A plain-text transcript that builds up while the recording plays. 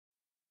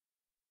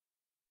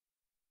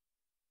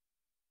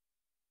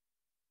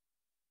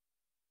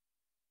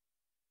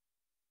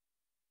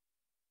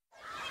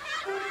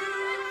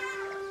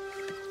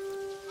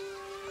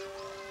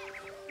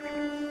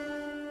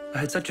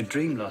had such a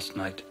dream last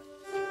night.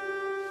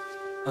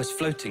 I was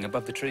floating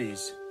above the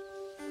trees,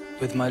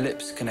 with my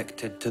lips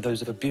connected to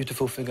those of a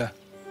beautiful figure.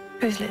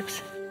 Whose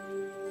lips?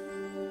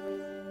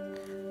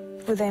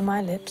 Were they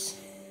my lips?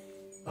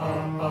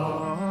 I'm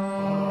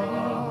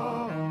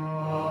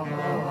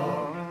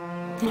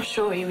not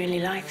sure he really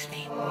likes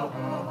me.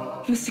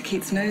 Mr.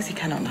 Keats knows he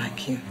cannot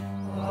like you.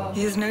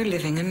 He has no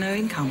living and no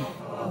income.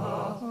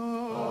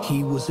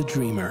 He was a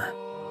dreamer.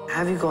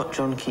 Have you got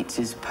John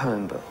Keats's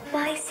poem book?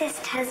 My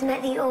sister has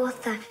met the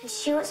author, and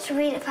she wants to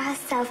read it for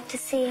herself to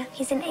see if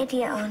he's an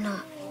idiot or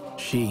not.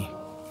 She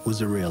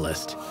was a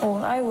realist.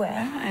 All I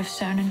wear, I've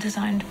sewn and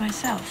designed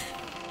myself.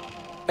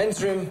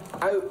 Men's room,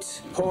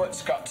 out.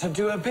 Poet's got to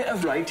do a bit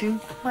of writing.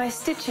 My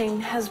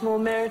stitching has more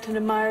merit and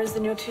admirers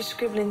than your two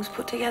scribblings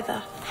put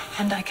together.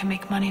 And I can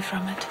make money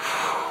from it.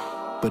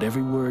 But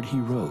every word he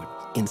wrote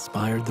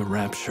inspired the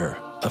rapture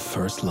of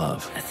first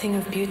love. A thing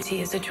of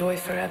beauty is a joy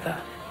forever.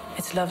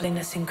 Its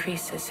loveliness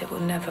increases. It will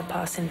never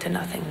pass into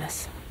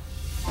nothingness.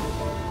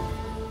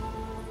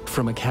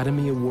 From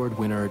Academy Award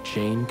winner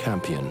Jane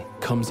Campion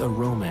comes a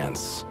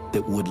romance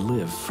that would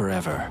live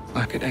forever.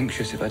 I get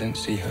anxious if I don't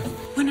see her.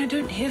 When I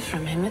don't hear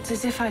from him, it's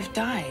as if I've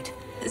died.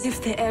 As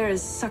if the air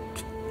is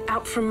sucked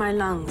out from my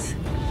lungs.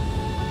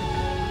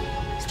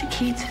 Mr.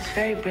 Keats is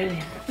very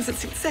brilliant. Was it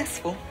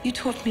successful? You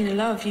taught me to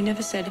love. You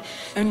never said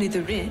only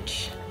the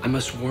rich. I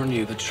must warn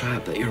you the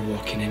trap that you're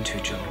walking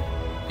into, John.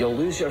 You'll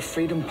lose your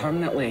freedom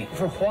permanently.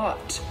 For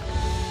what?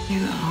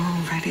 You are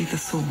already the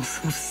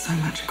source of so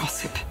much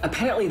gossip.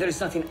 Apparently there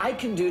is nothing I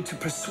can do to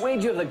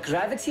persuade you of the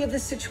gravity of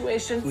this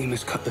situation. We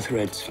must cut the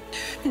threads.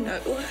 No,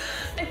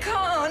 I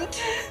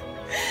can't.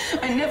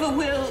 I never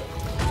will.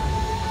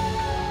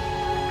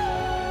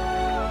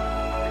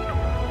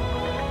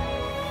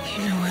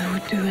 You know I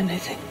would do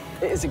anything.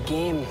 It is a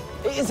game.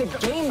 It is a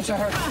game to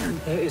her.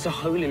 There is a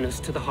holiness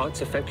to the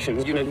heart's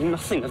affections. You know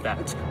nothing of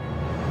that.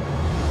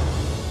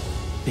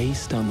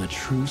 Based on the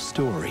true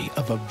story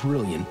of a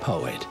brilliant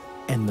poet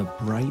and the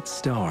bright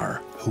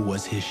star who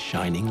was his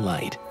shining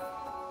light.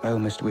 I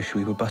almost wish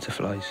we were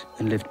butterflies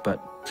and lived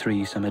but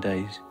 3 summer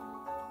days.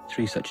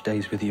 3 such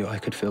days with you I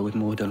could fill with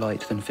more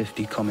delight than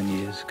 50 common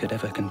years could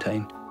ever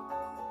contain.